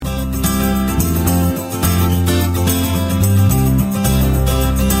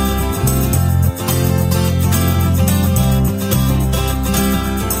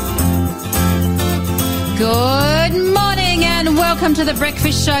welcome to The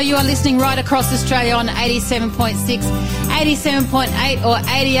Breakfast Show. You are listening right across Australia on 87.6, 87.8 or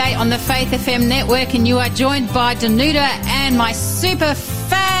 88 on the Faith FM network, and you are joined by Danuta and my super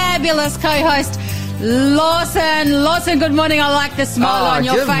fabulous co-host, Lawson. Lawson, good morning. I like the smile on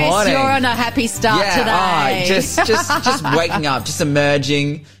your face. Morning. You're on a happy start today. Just waking up, just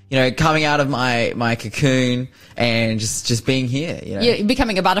emerging, coming out of my cocoon and just being here. You're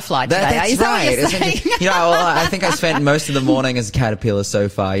becoming a butterfly today. That's right. I think I spent most of the morning as a caterpillar so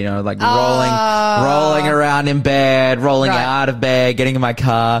far, rolling around in bed, rolling out of bed, getting in my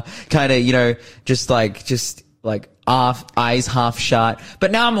car, kind of, just eyes half shut.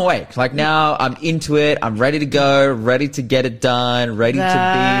 But now I'm awake. Now I'm into it. I'm ready to go, ready to get it done, ready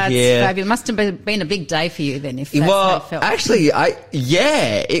to be here. Fabulous. Must have been a big day for you then, if that's how it felt. Actually,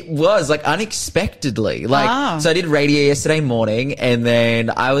 it was unexpectedly. So I did radio yesterday morning, and then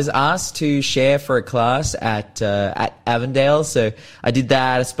I was asked to share for a class at Avondale. So I did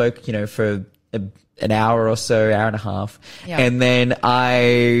that. I spoke, for an hour or so, hour and a half. Yep. And then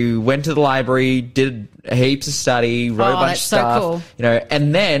I went to the library, did heaps of study, wrote a bunch of stuff. So cool.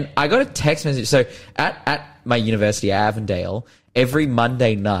 And then I got a text message. So at my university, Avondale, every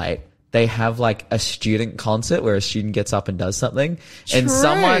Monday night, they have a student concert where a student gets up and does something. True. And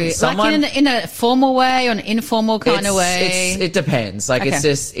someone in a formal way or an informal kind of way. It depends.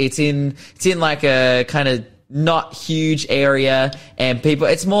 It's in a kind of not huge area, and people,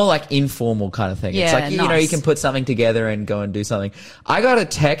 it's more informal kind of thing. Yeah, it's nice. You can put something together and go and do something. I got a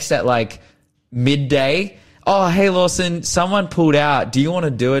text at midday. Oh, hey Lawson, someone pulled out. Do you want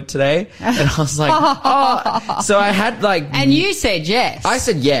to do it today? And I was like, oh. So I had and you said yes. I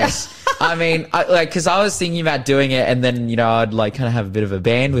said yes. I mean, cause I was thinking about doing it, and then, I'd kind of have a bit of a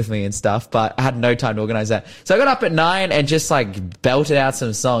band with me and stuff, but I had no time to organize that. So I got up at 9 and just belted out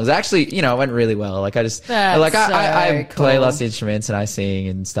some songs. Actually, it went really well. I play lots of instruments and I sing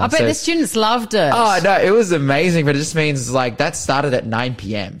and stuff. I bet the students loved it. Oh no, it was amazing, but it just means that started at 9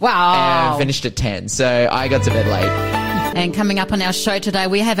 p.m. Wow. And finished at 10. So I got to bed late. And coming up on our show today,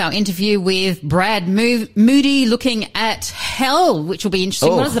 we have our interview with Brad Moody looking at hell, which will be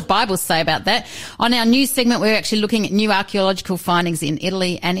interesting. What does the Bible say about that? On our news segment, we're actually looking at new archaeological findings in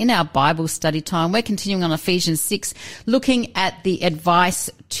Italy. And in our Bible study time, we're continuing on Ephesians 6, looking at the advice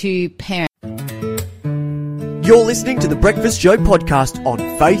to parents. You're listening to the Breakfast Show podcast on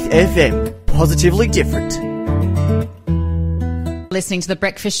Faith FM. Positively different. Listening to The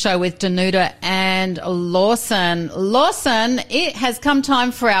Breakfast Show with Danuta and Lawson. Lawson, it has come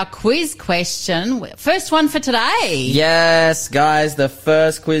time for our quiz question. First one for today. Yes, guys, the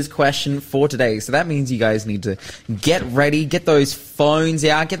first quiz question for today. So that means you guys need to get ready, get those phones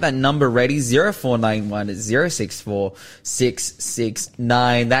out, get that number ready, 0491 064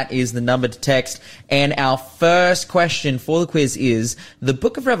 669. That is the number to text. And our first question for the quiz is, the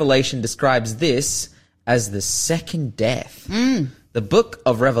book of Revelation describes this as the second death. The book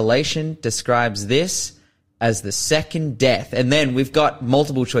of Revelation describes this as the second death. And then we've got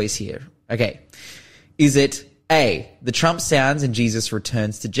multiple choice here. Okay. Is it A, the trump sounds and Jesus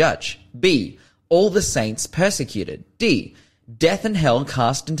returns to judge? B, all the saints persecuted? D, death and hell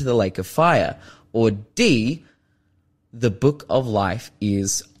cast into the lake of fire? Or D, the book of life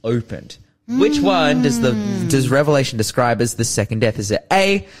is opened? Which one does Revelation describe as the second death? Is it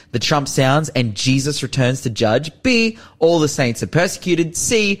A, the trump sounds and Jesus returns to judge? B, all the saints are persecuted?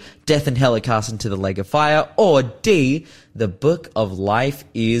 C, death and hell are cast into the lake of fire? Or D, the book of life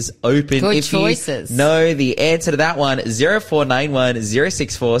is open? Good choices. You know the answer to that one, 0491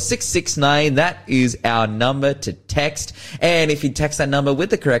 064 669. That is our number to text. And if you text that number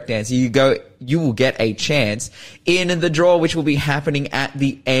with the correct answer, you will get a chance in the draw, which will be happening at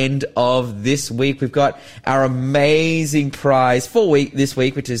the end of this week. We've got our amazing prize for this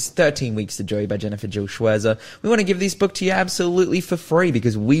week, which is 13 Weeks to Joy by Jennifer Jill Schwerzer. We want to give this book to you absolutely for free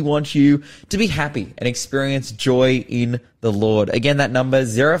because we want you to be happy and experience joy in the Lord. Again, that number,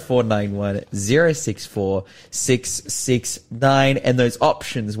 0491 064 669. And those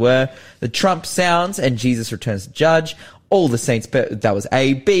options were the trump sounds and Jesus returns to judge. All the saints, that was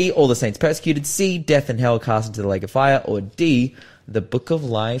A. B, all the saints persecuted. C, death and hell cast into the lake of fire. Or D, the book of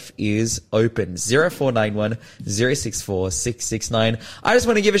life is open. 0491 064 669. I just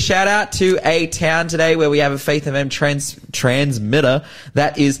want to give a shout out to a town today where we have a Faith FM transmitter.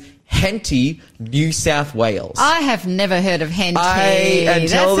 That is Henty, New South Wales. I have never heard of Henty.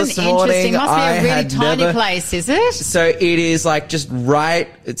 Until That's this morning, must be a really tiny place, is it? So it is just right,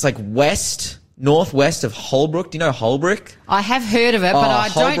 it's northwest of Holbrook. Do you know Holbrook? I have heard of it, but I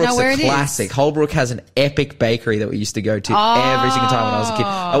don't know where it is. Classic. Holbrook has an epic bakery that we used to go to every single time when I was a kid.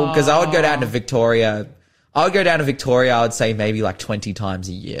 Because I would go down to Victoria I would go down to Victoria, I would say maybe like 20 times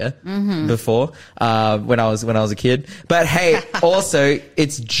a year before, when I was a kid. But hey, also,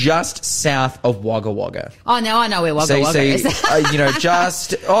 it's just south of Wagga Wagga. Oh, no, I know where Wagga Wagga is.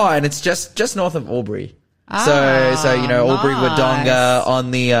 And it's just north of Albury. So Albury, nice. Wodonga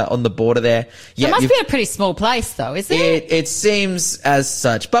on the border there. Yeah, It must be a pretty small place, though, isn't it? It seems as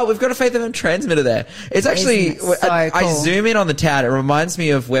such, but we've got a Faith FM transmitter there. It's actually, Isn't it so I cool? zoom in on the town. It reminds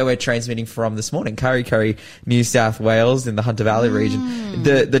me of where we're transmitting from this morning, Curry, New South Wales in the Hunter Valley region.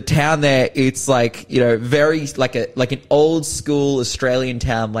 The town there, it's like, very like an old school Australian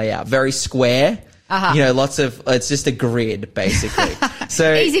town layout, very square. It's just a grid, basically.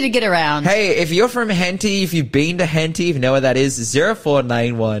 So Easy to get around. hey, if you're from Henty, if you've been to Henty, if you know where that is,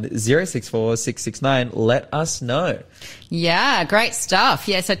 0491 064 669, let us know. Yeah, great stuff.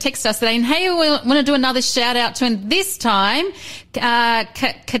 Yeah, so text us today. And hey, we want to do another shout out to him this time.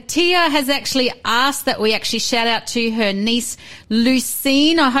 Katia has actually asked that we actually shout out to her niece,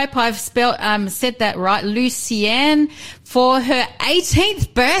 Lucine. I hope I've said that right. Lucienne, for her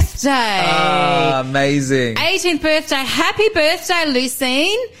 18th birthday. Amazing. 18th birthday. Happy birthday,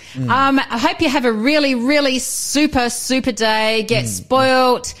 Lucine. I hope you have a really, really super, super day. Get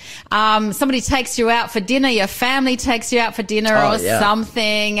spoilt. Somebody takes you out for dinner. Your family takes you out for dinner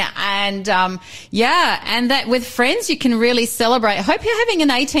something. And, and that with friends you can really celebrate. I hope you're having an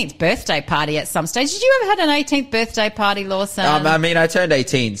 18th birthday party at some stage. Did you ever have an 18th birthday party, Lawson? I turned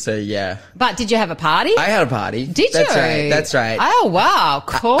 18, so yeah. But did you have a party? I had a party. Did That's you? Right. That's right. Oh, wow.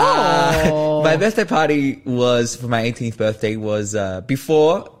 Cool. My birthday party was, for my 18th birthday, was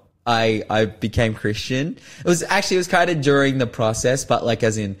before I became Christian. It was kind of during the process, but like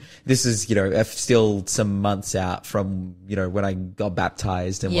as in, this is, still some months out from, when I got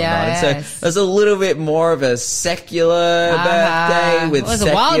baptized and whatnot. And so it was a little bit more of a secular birthday with it was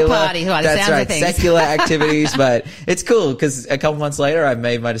a wild party, by the that's sounds right, of things. secular activities, but it's cool because a couple months later I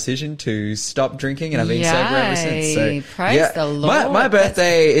made my decision to stop drinking and I've been sober ever since. So praise the Lord. My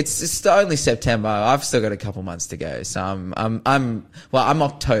birthday, it's only September. I've still got a couple months to go. So I'm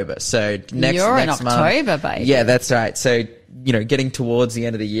October. So next month. October, baby. Yeah, that's right. So, getting towards the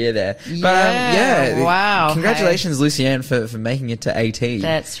end of the year there. But, wow. Congratulations, Lucienne, for making it to 18.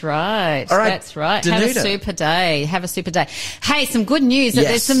 That's right. All right. That's right. Danuta. Have a super day. Hey, some good news that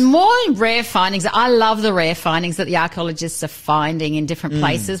there's some more rare findings. I love the rare findings that the archaeologists are finding in different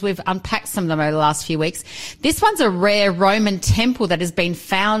places. We've unpacked some of them over the last few weeks. This one's a rare Roman temple that has been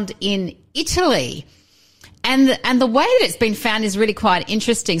found in Italy. And the way that it's been found is really quite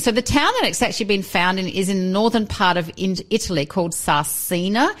interesting. So the town that it's actually been found in is in the northern part of Italy called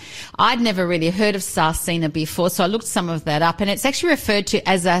Sarsina. I'd never really heard of Sarsina before, so I looked some of that up, and it's actually referred to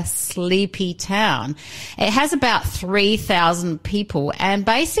as a sleepy town. It has about 3,000 people, and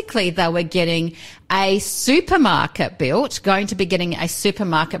basically they were getting a supermarket built, going to be getting a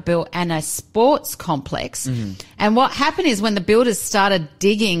supermarket built and a sports complex. And what happened is when the builders started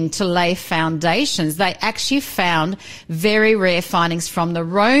digging to lay foundations, they actually found very rare findings from the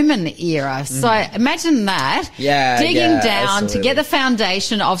Roman era. So imagine that. Digging down absolutely. to get the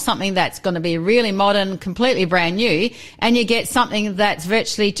foundation of something that's going to be really modern, completely brand new, and you get something that's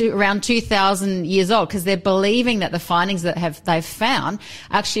virtually around 2,000 years old, because they're believing that the findings that they've found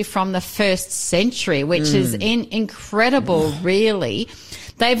are actually from the 1st century. Which is incredible, really.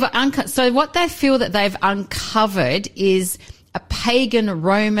 So what they feel that they've uncovered is a pagan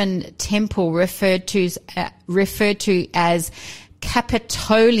Roman temple referred to as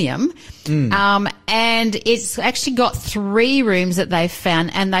Capitolium. And it's actually got 3 rooms that they've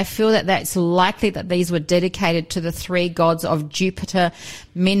found, and they feel that that's likely that these were dedicated to the 3 gods of Jupiter,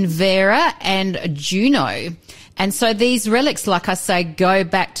 Minerva, and Juno. And so these relics, like I say, go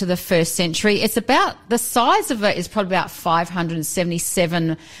back to the 1st century. It's about, the size of it is probably about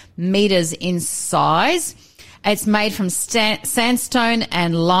 577 meters in size. It's made from sandstone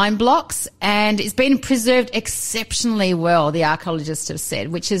and lime blocks, and it's been preserved exceptionally well, the archaeologists have said,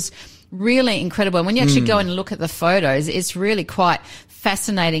 which is really incredible. And when you actually go and look at the photos, it's really quite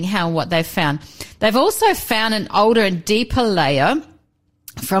fascinating what they've found. They've also found an older and deeper layer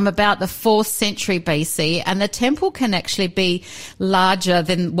from about the 4th century BC, and the temple can actually be larger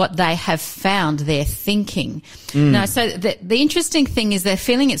than what they have found, they're thinking. No, so the interesting thing is they're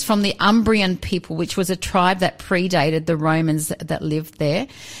feeling it's from the Umbrian people, which was a tribe that predated the Romans that lived there.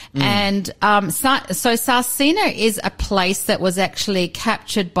 And so Sarsina is a place that was actually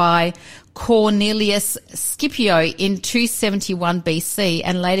captured by Cornelius Scipio in 271 BC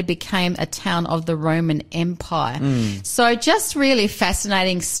and later became a town of the Roman Empire. So just really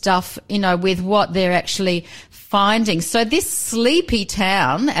fascinating stuff, with what they're actually findings. So this sleepy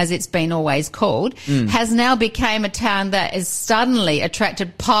town, as it's been always called, has now become a town that has suddenly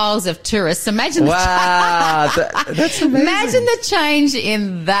attracted piles of tourists. Imagine Wow, that's amazing. Imagine the change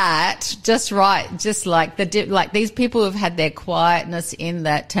in that. Just like these people who've had their quietness in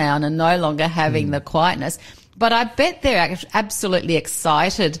that town and no longer having the quietness. But I bet they're absolutely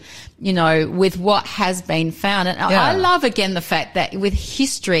excited, with what has been found. And I love, again, the fact that with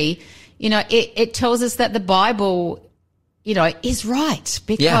history, it tells us that the Bible, is right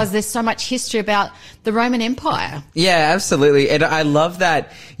because there's so much history about the Roman Empire. Yeah, absolutely. And I love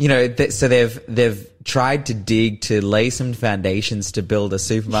that, so they've tried to lay some foundations to build a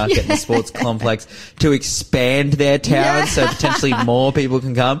supermarket and a sports complex to expand their town so potentially more people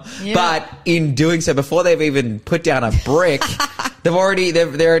can come. Yeah. But in doing so, before they've even put down a brick,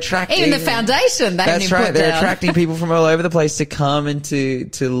 they're attracting even the foundation. That's right. They're attracting people from all over the place to come and to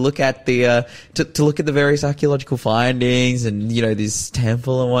look at the various archaeological findings and this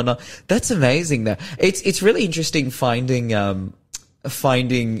temple and whatnot. That's amazing. Though it's really interesting finding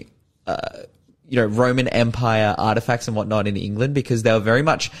Roman Empire artifacts and whatnot in England because they were very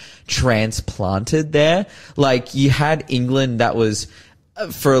much transplanted there. Like you had England that was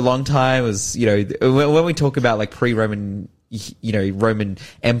for a long time was, when we talk about like pre-Roman, Roman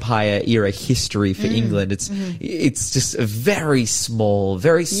Empire era history for England, it's just a very small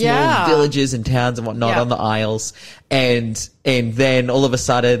villages and towns and whatnot on the Isles. And then all of a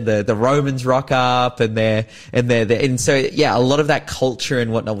sudden the Romans rock up and so a lot of that culture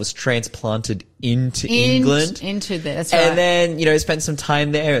and whatnot was transplanted into England. Into there, that's right. And then, spent some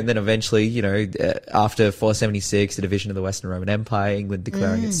time there and then eventually, after 476, the division of the Western Roman Empire, England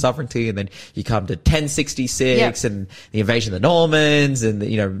declaring its sovereignty, and then you come to 1066 and the invasion of the Normans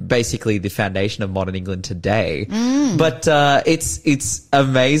and, basically the foundation of modern England today. But, it's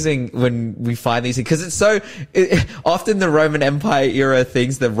amazing when we find these things because it's so, often the Roman Empire era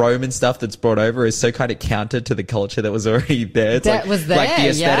things, the Roman stuff that's brought over is so kind of counter to the culture that was already there. It's like the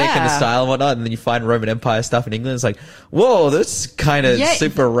aesthetic and the style and whatnot. And then you find Roman Empire stuff in England. It's like, whoa, that's kind of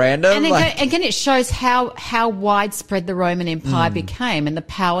super random. And again, it shows how widespread the Roman Empire became and the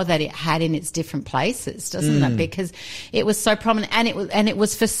power that it had in its different places, doesn't it? Because it was so prominent and it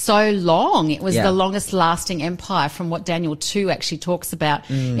was for so long. It was the longest lasting empire from what Daniel 2 actually talks about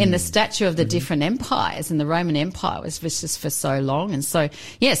in the statue of the different empires, and the Roman Empire was just for so long. And so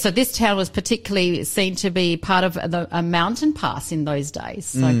this town was particularly seen to be part of a mountain pass in those days.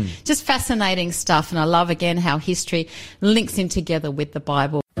 So just fascinating stuff. And I love again how history links in together with the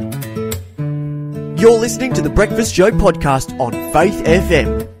Bible. You're listening to the Breakfast Show podcast on Faith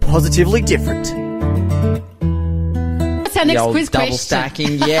FM. Positively different. What's our next quiz double question?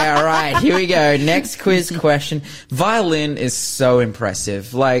 Stacking. Yeah, right. Here we go. Next quiz question. Violin is so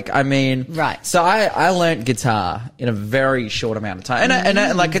impressive. Right. So I learnt guitar in a very short amount of time,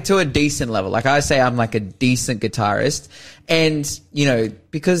 and like to a decent level. Like I say, I'm like a decent guitarist, and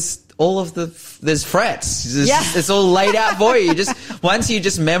because all of there's frets. It's all laid out for you. Once you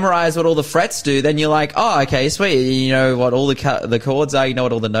just memorize what all the frets do, then you're like, oh, okay, sweet. You know what all the chords are. You know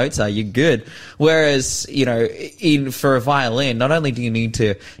what all the notes are. You're good. Whereas, for a violin, not only do you need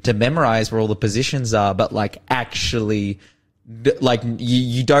to memorize where all the positions are, but like actually, like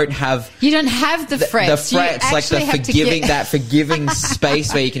you don't have the frets. The frets, like that forgiving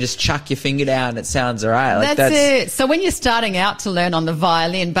space where you can just chuck your finger down and it sounds all right. Like that's it. So when you're starting out to learn on the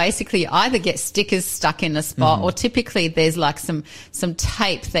violin, basically you either get stickers stuck in a spot or typically there's like some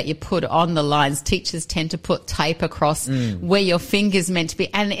tape that you put on the lines. Teachers tend to put tape across where your finger's meant to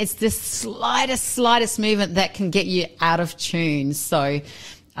be, and it's the slightest movement that can get you out of tune. So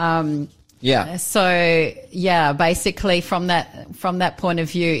basically from that point of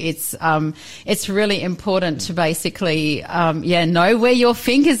view, it's really important to basically, know where your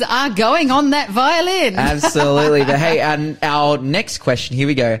fingers are going on that violin. Absolutely. But hey, and our next question, here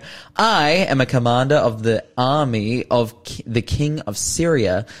we go. I am a commander of the army of the king of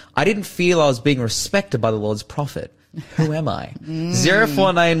Syria. I didn't feel I was being respected by the Lord's prophet. Who am I?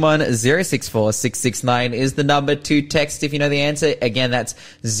 0491 064 669 is the number to text if you know the answer. Again, that's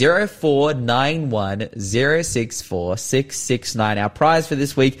 0491 064 669. Our prize for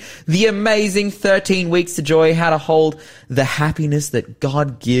this week, the amazing 13 Weeks to Joy, How to Hold the Happiness That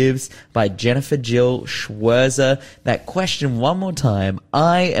God Gives by Jennifer Jill Schwerzer. That question one more time.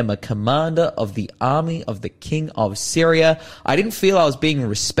 I am a commander of the army of the king of Syria. I didn't feel I was being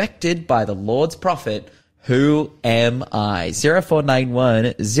respected by the Lord's prophet. Who am I?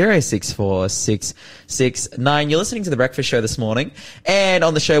 0491 064 669. You're listening to The Breakfast Show this morning. And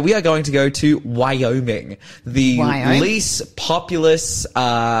on the show, we are going to go to Wyoming, the least populous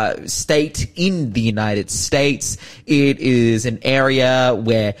state in the United States. It is an area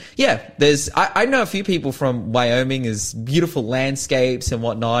where, I know a few people from Wyoming. There's beautiful landscapes and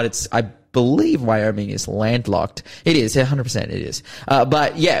whatnot. I believe Wyoming is landlocked. It is, 100% it is.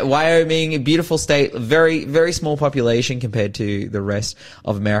 But yeah, Wyoming, a beautiful state, very, very small population compared to the rest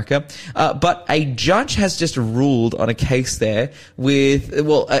of America. But a judge has just ruled on a case there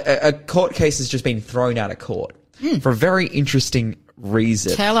a court case has just been thrown out of court for a very interesting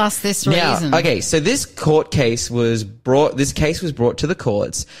reason. Tell us this reason. Now, okay, so this case was brought to the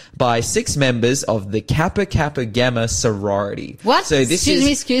courts by 6 members of the Kappa Kappa Gamma sorority. What? So this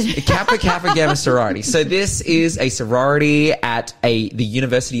Excuse me. Kappa Kappa Gamma sorority. So this is a sorority at the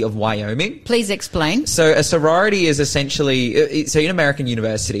University of Wyoming. Please explain. So a sorority is essentially, so in American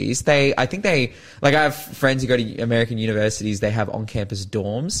universities, I have friends who go to American universities, they have on-campus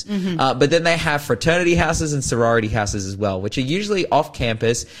dorms, but then they have fraternity houses and sorority houses as well, which are usually off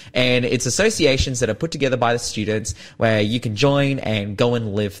campus, and it's associations that are put together by the students where you can join and go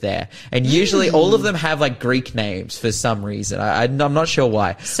and live there. And usually all of them have like Greek names for some reason. I'm not sure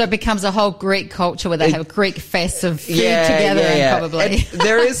why. So it becomes a whole Greek culture where they have Greek fests of food together and probably. And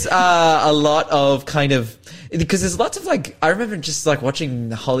there is a lot of kind of, because there's lots of I remember just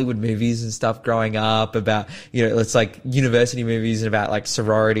watching Hollywood movies and stuff growing up about, it's like university movies and about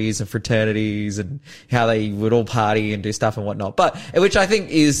sororities and fraternities and how they would all party and do stuff and whatnot. But, which I think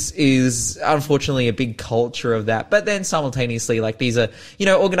is unfortunately a big culture of that. But then simultaneously, these are,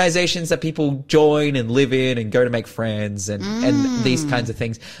 organizations that people join and live in and go to make friends and these kinds of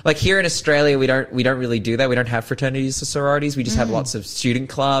things. Like here in Australia, we don't really do that. We don't have fraternities or sororities. We just have lots of student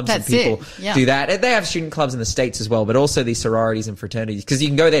clubs and people do that. And they have student clubs in the States as well, but also these sororities and fraternities, because you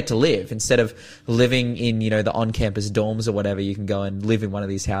can go there to live instead of living in, the on-campus dorms or whatever. You can go and live in one of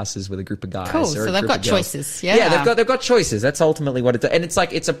these houses with a group of guys. Cool. Or so they've got choices. Yeah. Yeah, they've got choices. That's ultimately what and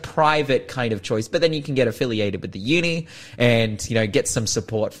it's a private kind of choice, but then you can get affiliated with the uni and, get some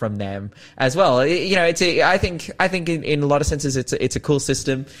support from them as well. I think in a lot of senses, it's a cool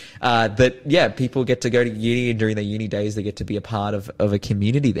system, that, people get to go to uni, and during their uni days, they get to be a part of a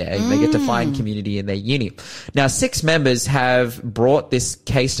community there. They get to find community in their uni. Now, 6 members have brought this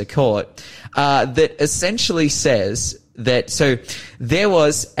case to court that essentially says that, so there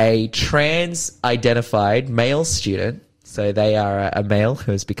was a trans-identified male student, so they are a male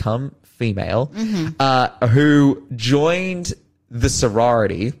who has become female, who joined the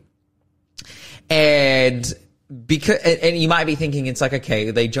sorority, and you might be thinking, it's okay,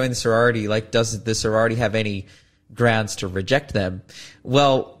 they joined the sorority, does the sorority have any grounds to reject them?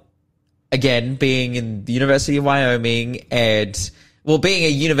 Well, again, being in the University of Wyoming and, being a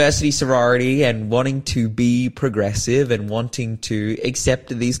university sorority and wanting to be progressive and wanting to accept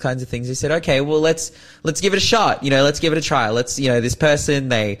these kinds of things, they said, okay, well, let's give it a shot. Let's give it a try. This person,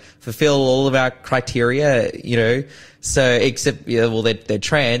 they fulfill all of our criteria, so except, they're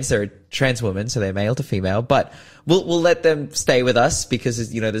trans, they're a trans woman, so they're male to female, but we'll let them stay with us because,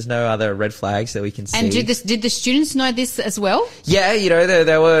 there's no other red flags that we can see. And did the students know this as well? Yeah,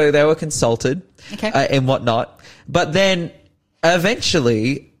 they were consulted, and whatnot. But then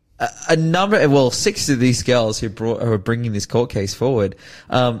eventually, 6 of these girls who are bringing this court case forward,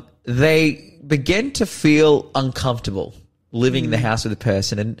 they began to feel uncomfortable living in the house with a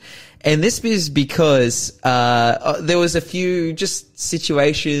person. And this is because, there was a few just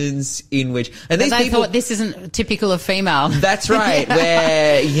situations in which, and these people thought this isn't typical of female. That's right.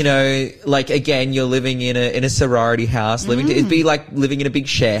 Where, again, you're living in a sorority house, it'd be like living in a big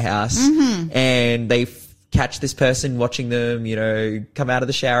share house, and they catch this person watching them, come out of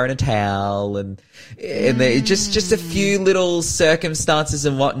the shower in a towel, and they just a few little circumstances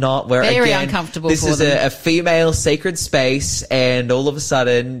and whatnot where, very again, uncomfortable this for is them. a female sacred space, and all of a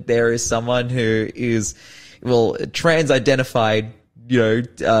sudden there is someone who is, trans-identified,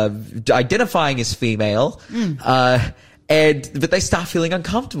 identifying as female, but they start feeling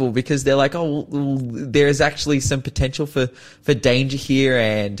uncomfortable because they're like, there is actually some potential for danger here,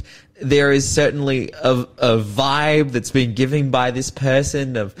 and there is certainly a vibe that's been given by this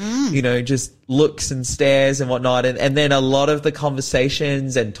person of, just looks and stares and whatnot. And then a lot of the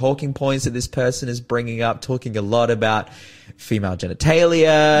conversations and talking points that this person is bringing up, talking a lot about female genitalia,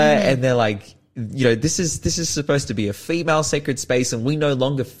 and they're like, this is supposed to be a female sacred space, and we no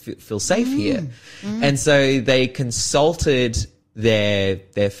longer feel safe here. And so they consulted their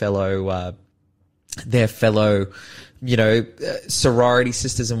fellow sorority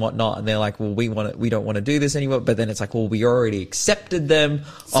sisters and whatnot, and they're like, well, we don't want to do this anymore. But then it's like, well, we already accepted them.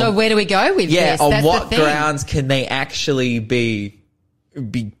 So where do we go with this? On That's what the thing. grounds can they actually be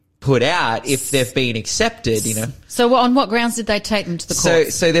put out if they've been accepted, So on what grounds did they take them to the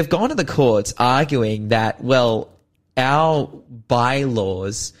courts? So they've gone to the courts arguing that, well, our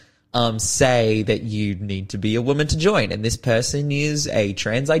bylaws say that you need to be a woman to join, and this person is a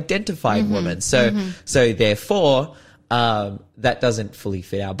trans-identified woman. So therefore, that doesn't fully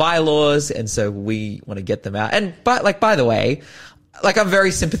fit our bylaws, and so we want to get them out. And by the way, I'm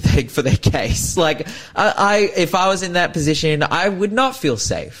very sympathetic for their case. If I was in that position, I would not feel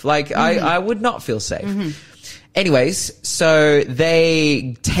safe. I would not feel safe. Anyways, so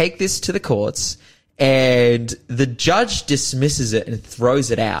they take this to the courts, and the judge dismisses it and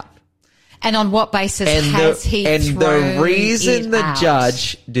throws it out. And on what basis has he thrown it out? And the reason the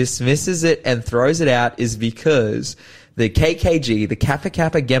judge dismisses it and throws it out is because the KKG, the Kappa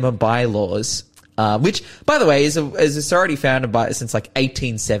Kappa Gamma bylaws, which, by the way, is a sorority founded since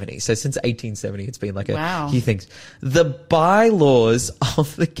 1870. So since 1870, it's been he thinks the bylaws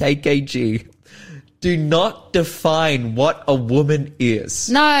of the KKG do not define what a woman is.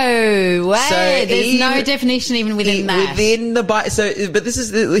 No way. So there's no definition even within that. Within the but this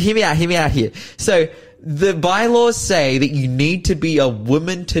is, hear me out here. So the bylaws say that you need to be a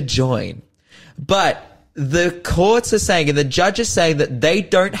woman to join, but the courts are saying, and the judge is saying, that they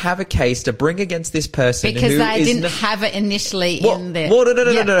don't have a case to bring against this person because they didn't have it initially in there. Well,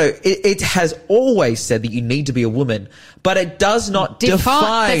 no. It has always said that you need to be a woman, but it does not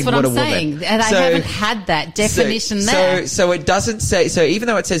define what I'm a woman. And they haven't had that definition there. So it doesn't say. So even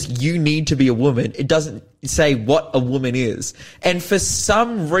though it says you need to be a woman, it doesn't say what a woman is. And for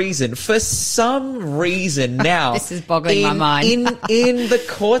some reason now, this is boggling my mind. in the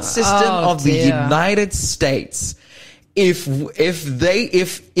court system of the United States, if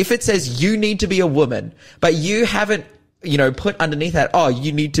it says you need to be a woman, but you haven't put underneath that,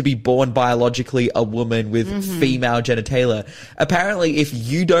 you need to be born biologically a woman with female genitalia. Apparently, if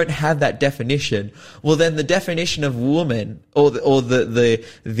you don't have that definition, well, then the definition of woman or the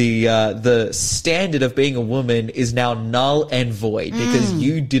standard of being a woman is now null and void because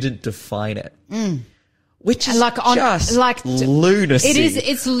you didn't define it. Which is just lunacy.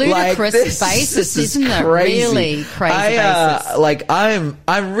 It's ludicrous basis, isn't it? Crazy. Really crazy basis.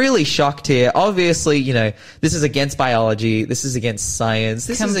 I'm really shocked here. Obviously, this is against biology. This is against science.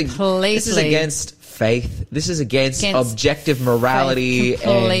 This is against faith. This is against objective morality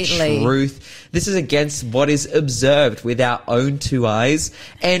and truth. This is against what is observed with our own two eyes.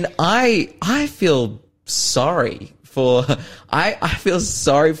 And I feel sorry. I feel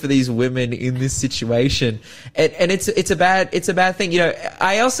sorry for these women in this situation, and it's a bad thing.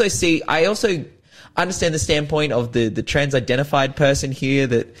 I also understand the standpoint of the trans-identified person here,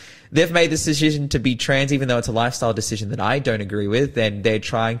 that they've made this decision to be trans, even though it's a lifestyle decision that I don't agree with, and they're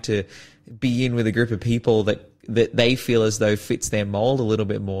trying to be in with a group of people that they feel as though fits their mold a little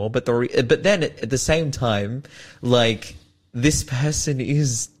bit more. But then at the same time, this person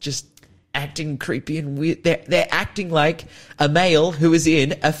is just acting creepy and weird. They're acting like a male who is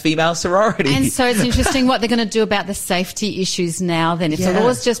in a female sorority. And so it's interesting what they're going to do about the safety issues now then. If the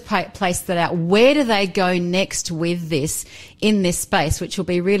law's just placed that out, where do they go next with this in this space, which will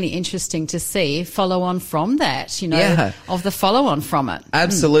be really interesting to see follow on from that, of the follow on from it.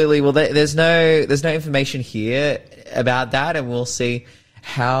 Absolutely. Well, there's no information here about that, and we'll see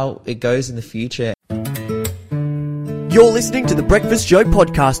how it goes in the future. You're listening to the Breakfast Show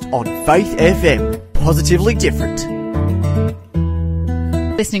podcast on Faith FM. Positively different.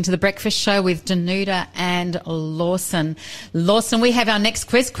 Listening to the Breakfast Show with Danuta and Lawson. Lawson, we have our next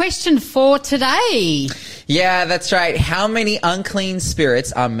quiz question for today. Yeah, that's right. How many unclean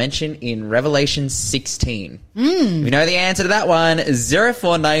spirits are mentioned in Revelation 16? You know the answer to that one,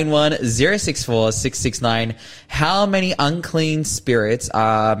 0491 064 669. How many unclean spirits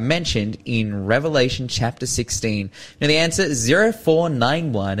are mentioned in Revelation chapter 16? Now the answer,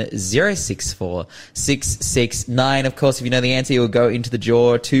 0491 064 669. Of course, if you know the answer, you'll go into the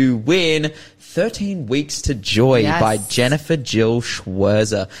draw to win 13 Weeks to Joy by Jennifer Jill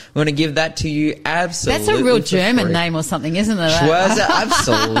Schwerzer. We want to give that to you absolutely. That's a real German name or something, isn't it? Schwerzer,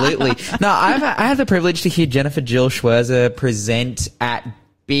 absolutely. No, I had the privilege to hear Jennifer Jill Schwerzer present at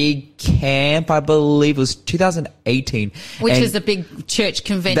Big Camp, I believe it was 2018. Which is a big church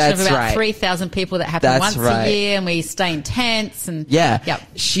convention of about 3,000 people that happen once a year, and we stay in tents. And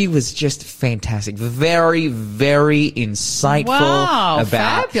she was just fantastic. Very, very insightful about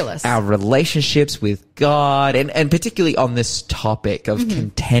fabulous. Our relationships with God, and particularly on this topic of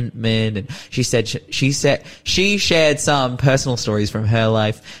contentment. And she shared some personal stories from her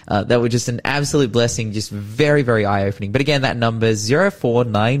life that were just an absolute blessing, just very, very eye-opening. But again, that number is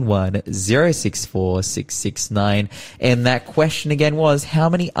 0491 064 669. And that question again was, how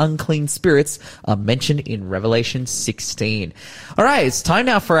many unclean spirits are mentioned in Revelation 16? All right, it's time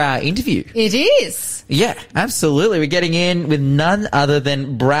now for our interview. It is. Yeah, absolutely. We're getting in with none other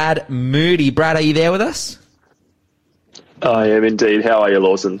than Brad Moody. Brad, are you there with us? I am indeed. How are you,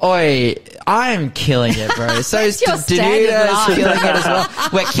 Lawson? Oi, I'm killing it, bro. So is your standard Danuta's line. killing it as well.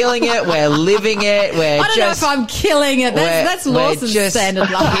 We're killing it. We're living it. I don't know if I'm killing it. That's Lawson's standard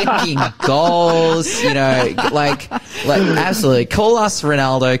line. Kicking goals, like absolutely. Call us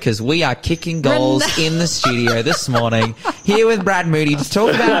Ronaldo, because we are kicking goals in the studio this morning here with Brad Moody to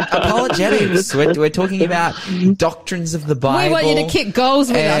talk about apologetics. We're talking about doctrines of the Bible. We want you to kick goals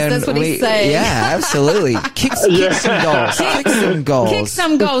with us. That's what he's saying. Yeah, absolutely. Kick some goals. Kick some goals. Kick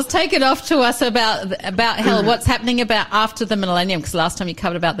some goals. Take it off to us about hell. What's happening about after the millennium? Because last time you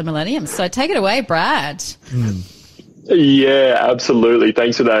covered about the millennium. So take it away, Brad. Yeah, absolutely.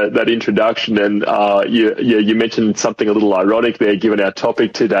 Thanks for that introduction. And you mentioned something a little ironic there, given our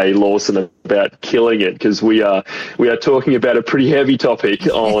topic today, Lawson, about killing it, because we are talking about a pretty heavy topic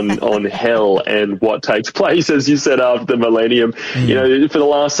on hell and what takes place, as you said, after the millennium. You know, for the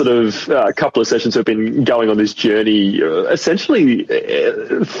last sort of couple of sessions, we've been going on this journey, essentially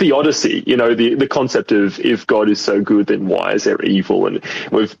theodicy. You know, the concept of, if God is so good, then why is there evil? And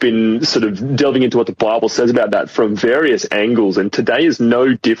we've been sort of delving into what the Bible says about that from various angles, and today is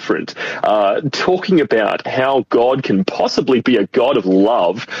no different. Talking about how God can possibly be a God of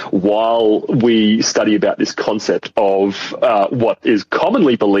love, while we study about this concept of what is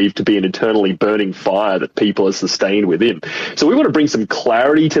commonly believed to be an eternally burning fire that people are sustained within. So we want to bring some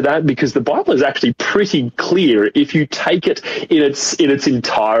clarity to that, because the Bible is actually pretty clear if you take it in its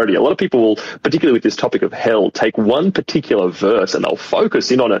entirety. A lot of people will, particularly with this topic of hell, take one particular verse and they'll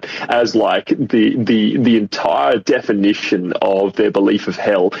focus in on it as like the entire definition of their belief of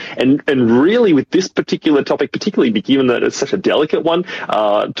hell. And really with this particular topic, particularly given that it's such a delicate one,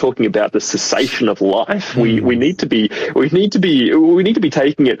 talking about the cessation of life, we need to be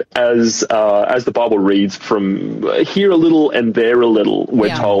taking it as the Bible reads, from here a little and there a little,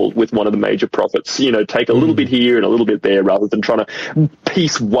 we're told with one of the major prophets. You know, take a little bit here and a little bit there, rather than trying to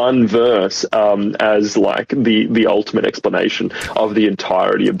piece one verse as like the ultimate explanation of the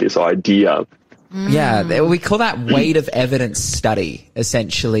entirety of this idea. Yeah, we call that weight of evidence study,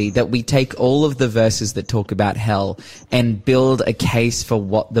 essentially, that we take all of the verses that talk about hell and build a case for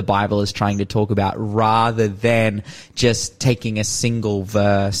what the Bible is trying to talk about, rather than just taking a single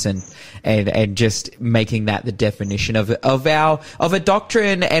verse and just making that the definition of a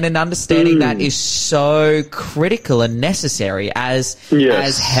doctrine and an understanding that is so critical and necessary as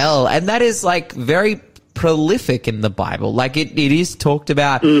hell. And that is like very prolific in the Bible. Like it is talked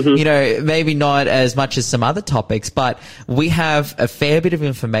about, you know, maybe not as much as some other topics, but we have a fair bit of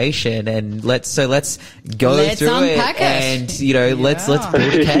information, and let's go through it and, you know, let's build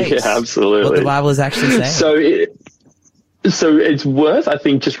a case. Yeah, absolutely. What the Bible is actually saying. So it's worth, I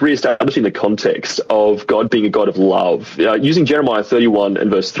think, just reestablishing the context of God being a God of love, using Jeremiah 31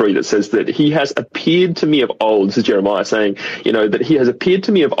 and verse 3, that says that he has appeared to me of old. This is Jeremiah saying, you know, that he has appeared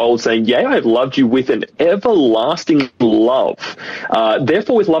to me of old, saying, yea, I have loved you with an everlasting love.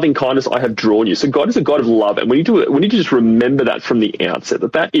 Therefore, with loving kindness, I have drawn you. So God is a God of love. And we need to just remember that from the outset,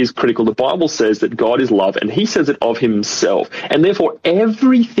 that is critical. The Bible says that God is love, and he says it of himself. And therefore,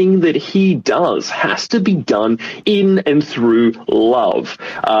 everything that he does has to be done in and through love.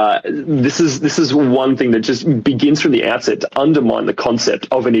 This is one thing that just begins from the outset to undermine the concept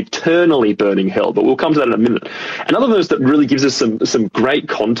of an eternally burning hell. But we'll come to that in a minute. Another verse that really gives us some great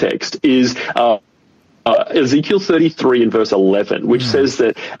context is Ezekiel 33 and verse 11, which says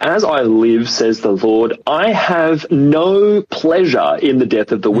that, as I live, says the Lord, I have no pleasure in the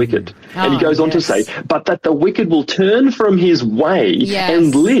death of the wicked. And he goes on to say, but that the wicked will turn from his way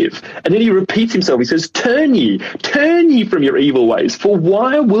and live. And then he repeats himself. He says, turn ye from your evil ways, for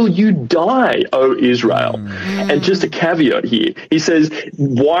why will you die, O Israel? And just a caveat here, he says,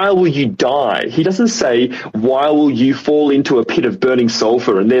 why will you die? He doesn't say, why will you fall into a pit of burning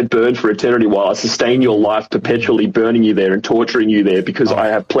sulfur and there burn for eternity while I sustain your life, perpetually burning you there and torturing you there because I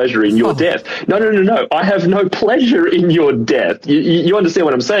have pleasure in your death. No. I have no pleasure in your death. You understand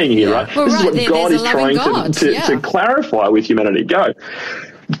what I'm saying here, right? Well, this is what God is trying to clarify with humanity.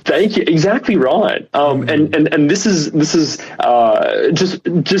 Thank you. Exactly right. And this is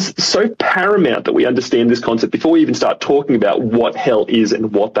just so paramount that we understand this concept before we even start talking about what hell is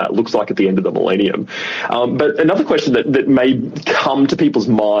and what that looks like at the end of the millennium. But another question that may come to people's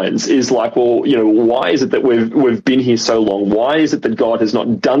minds is like, well, why is it that we've been here so long? Why is it that God has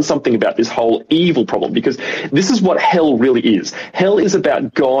not done something about this whole evil problem? Because this is what hell really is. Hell is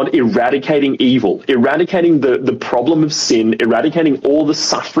about God eradicating evil, eradicating the problem of sin, eradicating all the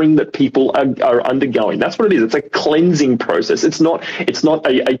suffering that people are undergoing. That's what it is. It's a cleansing process. It's not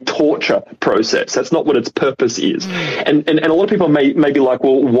a torture process. That's not what its purpose is. And a lot of people may be like,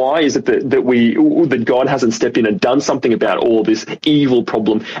 well, why is it that God hasn't stepped in and done something about all this evil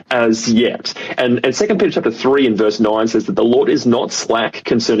problem as yet? And 2 Peter chapter 3 and verse 9 says that the Lord is not slack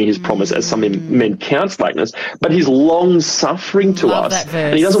concerning his promise, as some men count slackness, but he's long suffering to Love us. that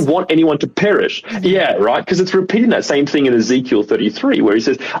verse. And he doesn't want anyone to perish. Yeah, right? Because it's repeating that same thing in Ezekiel 33, where he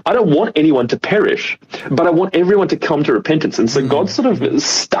says, I don't want anyone to perish, but I want everyone to come to repentance. And so God's sort of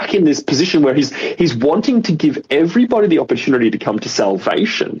stuck in this position where he's wanting to give everybody the opportunity to come to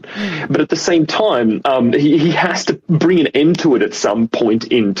salvation. But at the same time, he has to bring an end to it at some point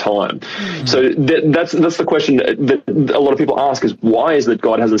in time. So that's the question that a lot of people ask is, why is that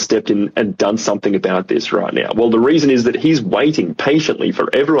God hasn't stepped in and done something about this right now? Well, the reason is that he's waiting patiently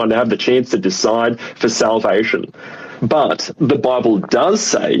for everyone to have the chance to decide for salvation. But the Bible does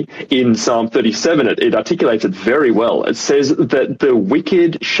say in Psalm 37, it articulates it very well. It says that the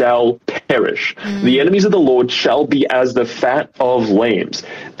wicked shall perish. The enemies of the Lord shall be as the fat of lambs.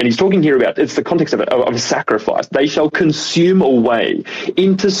 And he's talking here about, it's the context of sacrifice. They shall consume away.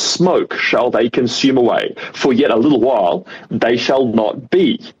 Into smoke shall they consume away. For yet a little while they shall not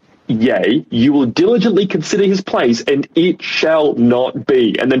be. Yea, you will diligently consider his place, and it shall not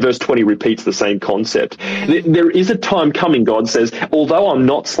be. And then verse 20 repeats the same concept. There is a time coming, God says, although I'm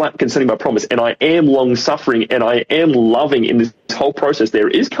not slack concerning my promise, and I am long-suffering, and I am loving in this whole process, there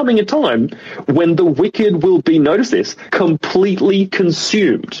is coming a time when the wicked will be, notice this, completely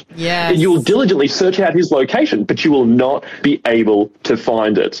consumed. Yes. You'll diligently search out his location, but you will not be able to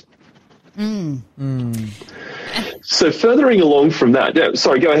find it. So furthering along from that,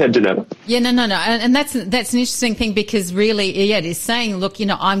 sorry, go ahead, Danuta. Yeah, no. And that's an interesting thing, because really, it is saying, look,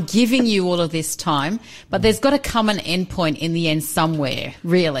 I'm giving you all of this time, but there's got to come an end point in the end somewhere,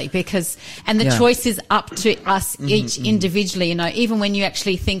 really, and the choice is up to us each individually. Even when you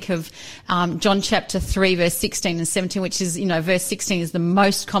actually think of John chapter 3, verse 16 and 17, which is, verse 16 is the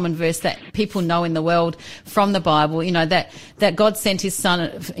most common verse that people know in the world from the Bible, that God sent his son,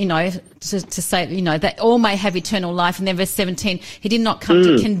 to say, that all may have eternal life. And then verse 17, he did not come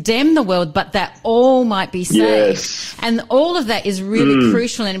to condemn the world, but that all might be saved. Yes. And all of that is really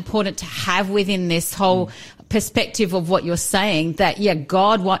crucial and important to have within this whole perspective of what you're saying, that,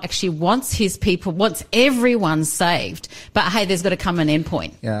 God actually wants his people, wants everyone saved. But, hey, there's got to come an end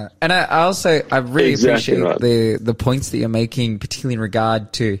point. Yeah. And I really appreciate the points that you're making, particularly in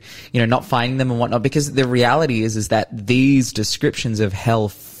regard to, not finding them and whatnot, because the reality is that these descriptions of hell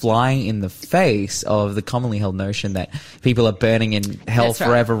fly in the face of the commonly held notion that people are burning in hell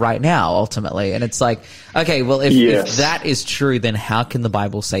forever right now, ultimately. And it's like, okay, well, if that is true, then how can the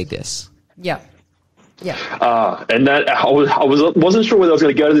Bible say this? Yeah. Yeah. And that wasn't sure whether I was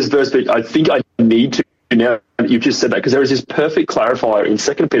going to go to this verse, but I think I need to now that you've just said that, because there is this perfect clarifier in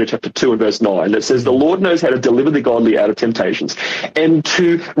 2 Peter chapter 2 and verse 9 that says the Lord knows how to deliver the godly out of temptations and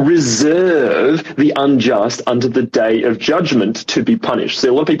to reserve the unjust unto the day of judgment to be punished.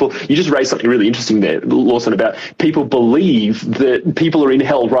 So a lot of people, you just raised something really interesting there, Lawson, about people believe that people are in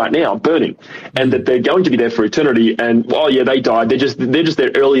hell right now burning and that they're going to be there for eternity, and they died, they're just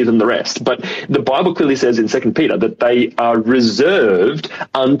there earlier than the rest. But the Bible clearly says in 2 Peter that they are reserved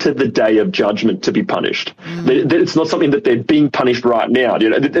unto the day of judgment to be punished. It's not something that they're being punished right now.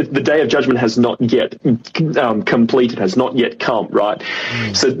 The day of judgment has not yet completed, has not yet come, right?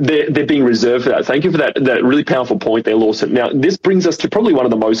 So they're being reserved for that. Thank you for that really powerful point there, Lawson. Now, this brings us to probably one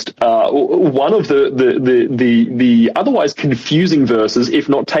of the most, one of the otherwise confusing verses, if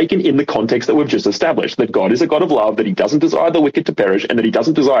not taken in the context that we've just established, that God is a God of love, that he doesn't desire the wicked to perish, and that he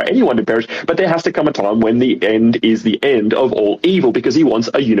doesn't desire anyone to perish, but there has to come a time when the end is the end of all evil, because he wants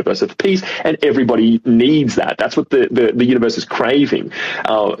a universe of peace, and everybody needs that. That's what the universe is craving.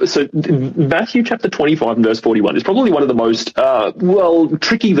 So Matthew chapter 25 and verse 41 is probably one of the most,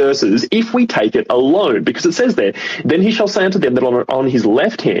 tricky verses if we take it alone, because it says there, then he shall say unto them that are on his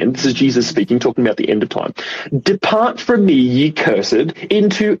left hand, this is Jesus speaking, talking about the end of time, depart from me, ye cursed,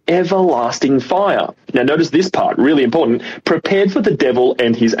 into everlasting fire. Now notice this part, really important, prepared for the devil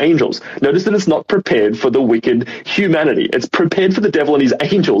and his angels. Notice that it's not prepared for the wicked humanity. It's prepared for the devil and his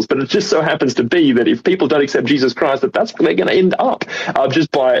angels, but it just so happens to be that if people don't accept Jesus Christ, that's where they're going to end up,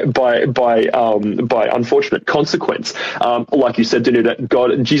 just by unfortunate consequence. Like you said,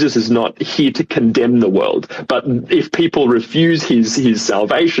 Danuta, Jesus is not here to condemn the world, but if people refuse his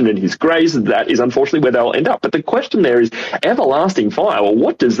salvation and his grace, that is unfortunately where they'll end up. But the question there is everlasting fire. Well,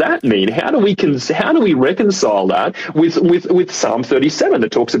 what does that mean? How do we reconcile that with Psalm 37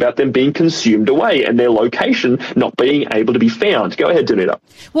 that talks about them being consumed away and their location not being able to be found? Go ahead, Danuta.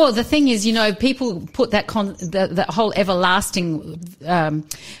 Well, the thing is, people put that that whole everlasting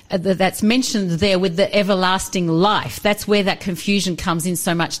that's mentioned there with the everlasting life. That's where that confusion comes in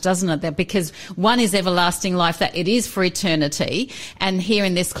so much, doesn't it? That because one is everlasting life, that it is for eternity, and here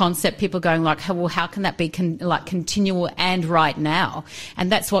in this concept, people going like, well, how can that be continual and right now?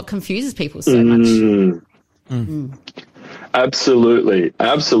 And that's what confuses people so much. Absolutely.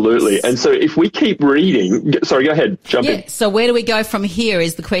 And so if we keep reading, sorry, go ahead, jump in. So where do we go from here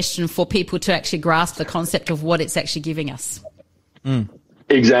is the question for people to actually grasp the concept of what it's actually giving us.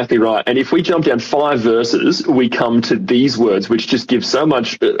 Exactly right. And if we jump down 5 verses, we come to these words, which just give so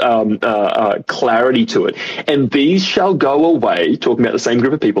much clarity to it. And these shall go away, talking about the same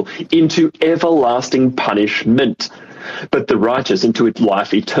group of people, into everlasting punishment, but the righteous into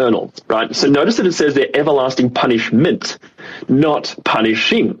life eternal, right? So notice that it says there everlasting punishment, not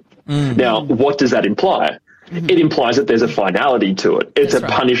punishing. Now, what does that imply? It implies that there's a finality to it. It's a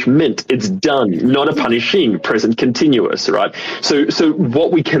punishment. It's done, not a punishing, present continuous, right? So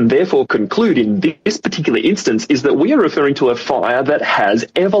what we can therefore conclude in this particular instance is that we are referring to a fire that has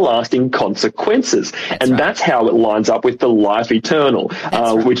everlasting consequences. That's how it lines up with the life eternal,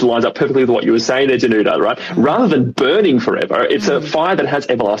 which lines up perfectly with what you were saying there, Danuta, right? Rather than burning forever, it's a fire that has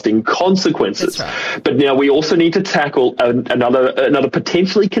everlasting consequences. But now we also need to tackle another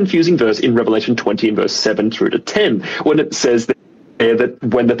potentially confusing verse in Revelation 20 and verse 7 through to 10, when it says that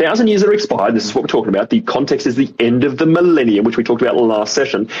when the 1,000 years are expired, this is what we're talking about, the context is the end of the millennium, which we talked about in the last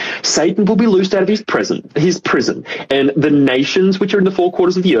session, Satan will be loosed out of his prison, and the nations which are in the 4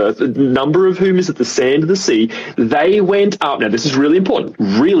 quarters of the earth, the number of whom is at the sand of the sea, they went up. Now, this is really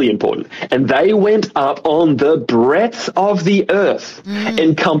important, and they went up on the breadth of the earth,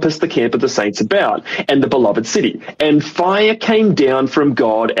 encompassed the camp of the saints about, and the beloved city, and fire came down from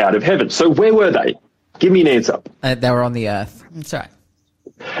God out of heaven. So where were they? Give me an answer. They were on the earth. That's right.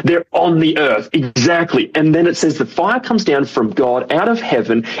 They're on the earth, exactly. And then it says the fire comes down from God out of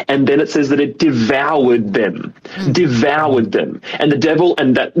heaven, and then it says that it devoured them. And the devil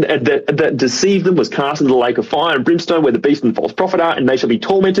and that deceived them was cast into the lake of fire and brimstone, where the beast and the false prophet are, and they shall be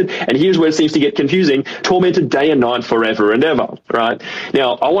tormented. And here's where it seems to get confusing: tormented day and night forever and ever. Right?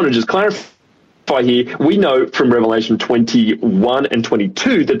 Now, I want to just clarify here, we know from Revelation 21 and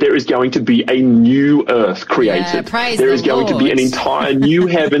 22 that there is going to be a new earth created. There is going to be an entire new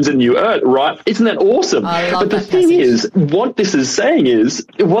heavens and new earth, right? Isn't that awesome? But the thing is, what this is saying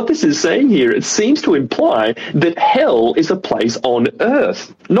here, it seems to imply that hell is a place on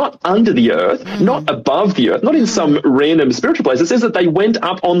earth, not under the earth, not above the earth, not in some random spiritual place. It says that they went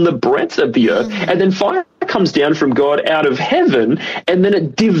up on the breadth of the earth, and then fire comes down from God out of heaven, and then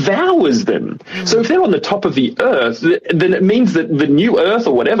it devours them. So if they're on the top of the earth, then it means that the new earth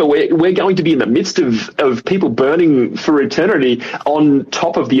or whatever, we're going to be in the midst of people burning for eternity on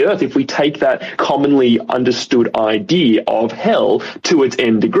top of the earth, if we take that commonly understood idea of hell to its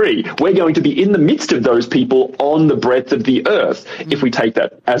nth degree. We're going to be in the midst of those people on the breadth of the earth, if we take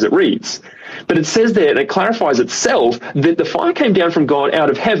that as it reads. But it says there, and it clarifies itself, that the fire came down from God out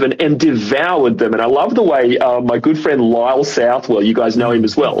of heaven and devoured them. And I love the way my good friend Lyle Southwell, you guys know him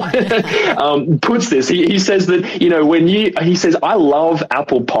as well, puts this. He says that, he says, I love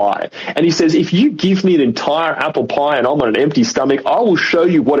apple pie. And he says, if you give me an entire apple pie and I'm on an empty stomach, I will show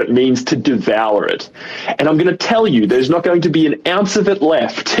you what it means to devour it. And I'm going to tell you, there's not going to be an ounce of it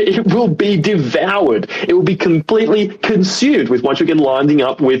left. It will be devoured. It will be completely consumed with, once again, lining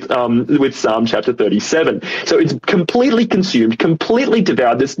up with Psalm chapter 37. So it's completely consumed, completely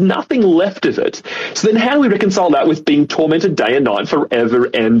devoured. There's nothing left of it. So then how do we reconcile that with being tormented day and night forever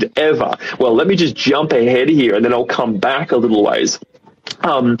and ever? Well, let me just jump ahead here, and then I'll come back a little ways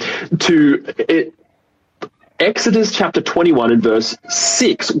to Exodus chapter 21 and verse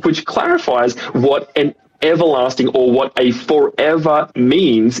 6, which clarifies what an everlasting or what a forever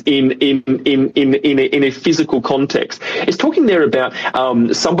means in a physical context. It's talking there about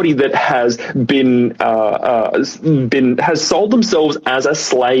somebody that has has sold themselves as a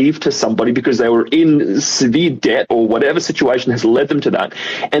slave to somebody because they were in severe debt or whatever situation has led them to that,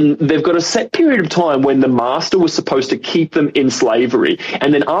 and they've got a set period of time when the master was supposed to keep them in slavery,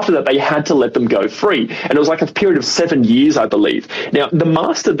 and then after that they had to let them go free, and it was like a period of 7 years, I believe. Now the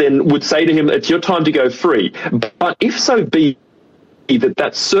master then would say to him, it's your time to go free, but if so be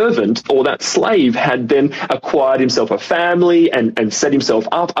that servant or that slave had then acquired himself a family and set himself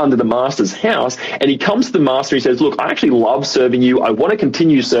up under the master's house, and he comes to the master and he says, look, I actually love serving you, I want to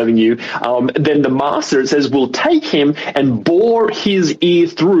continue serving you, then the master, it says, will take him and bore his ear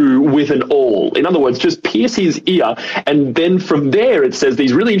through with an awl. In other words, just pierce his ear, and then from there it says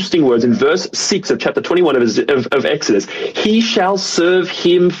these really interesting words in verse 6 of chapter 21 of Exodus, he shall serve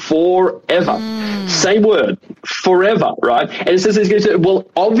him forever. Same word, forever, right? And it says he's going to say, well,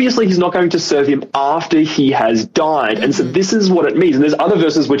 obviously he's not going to serve him after he has died. And so this is what it means. And there's other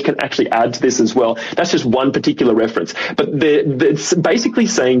verses which can actually add to this as well. That's just one particular reference. But it's basically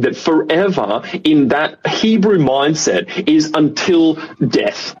saying that forever in that Hebrew mindset is until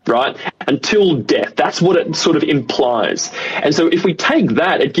death, right? Until death. That's what it sort of implies. And so if we take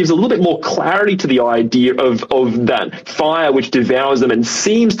that, it gives a little bit more clarity to the idea of that fire which devours them and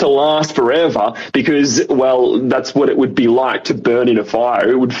seems to last forever, because, well, that's what it would be like to burn in a fire.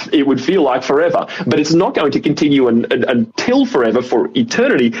 It would feel like forever, but it's not going to continue until forever, for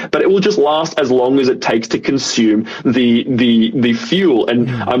eternity, but it will just last as long as it takes to consume the fuel. And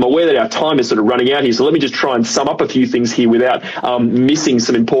I'm aware that our time is sort of running out here, so let me just try and sum up a few things here without missing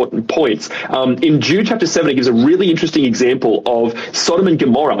some important points. In Jude chapter 7, it gives a really interesting example of Sodom and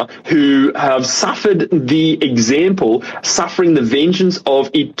Gomorrah, who have suffered suffering the vengeance of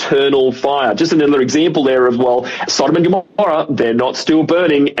eternal fire. Just another example there of, well, Sodom and Gomorrah, they're not still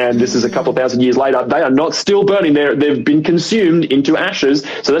burning, and this is a couple of thousand years later, they are not still burning. They've been consumed into ashes.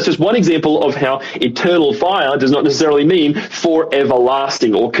 So that's just one example of how eternal fire does not necessarily mean for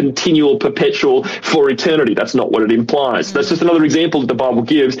everlasting or continual, perpetual for eternity. That's not what it implies. That's just another example that the Bible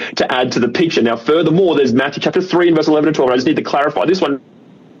gives to add to the picture. Now, furthermore, there's Matthew chapter 3 and verse 11 and 12. And I just need to clarify this one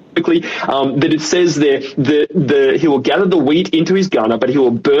quickly, that it says there he will gather the wheat into his garner, but he will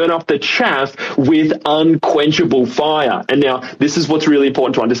burn up the chaff with unquenchable fire. And now this is what's really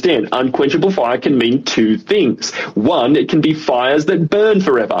important to understand. Unquenchable fire can mean two things. One, it can be fires that burn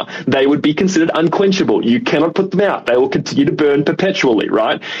forever. They would be considered unquenchable. You cannot put them out. They will continue to burn perpetually,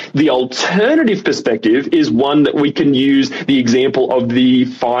 right? The alternative perspective is one that we can use the example of the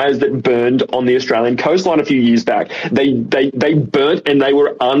fires that burned on the Australian coastline a few years back. They burnt and they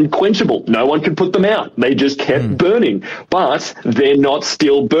were unquenchable. No one could put them out. They just kept burning, but they're not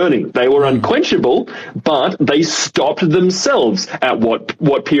still burning. They were unquenchable, but they stopped themselves at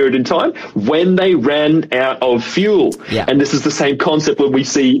what period in time? When they ran out of fuel. Yeah. And this is the same concept when we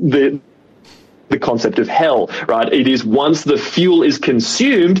see the concept of hell, right? It is once the fuel is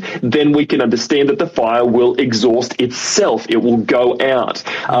consumed, then we can understand that the fire will exhaust itself. It will go out.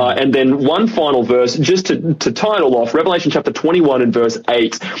 And then one final verse, just to tie it all off, Revelation chapter 21 and verse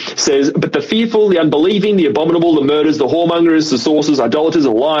 8 says, but the fearful, the unbelieving, the abominable, the murderers, the whoremongers, the sorcerers, idolaters,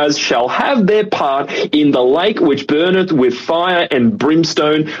 and liars shall have their part in the lake which burneth with fire and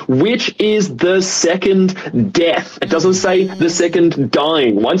brimstone, which is the second death. It doesn't say the second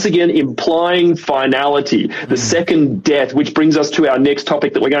dying. Once again, implying finality, the second death, which brings us to our next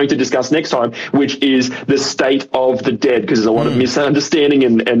topic that we're going to discuss next time, which is the state of the dead, because there's a lot of misunderstanding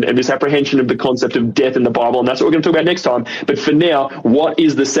and misapprehension of the concept of death in the Bible, and that's what we're going to talk about next time. But for now, what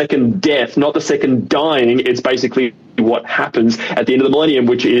is the second death? Not the second dying. It's basically what happens at the end of the millennium,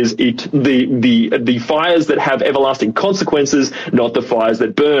 which is the fires that have everlasting consequences, not the fires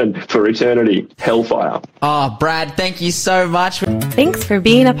that burn for eternity. Hellfire. Oh, Brad, thank you so much. Thanks for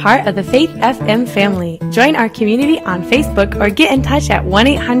being a part of the Faith FM family. Join our community on Facebook or get in touch at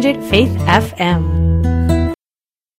 1-800-FAITH-FM.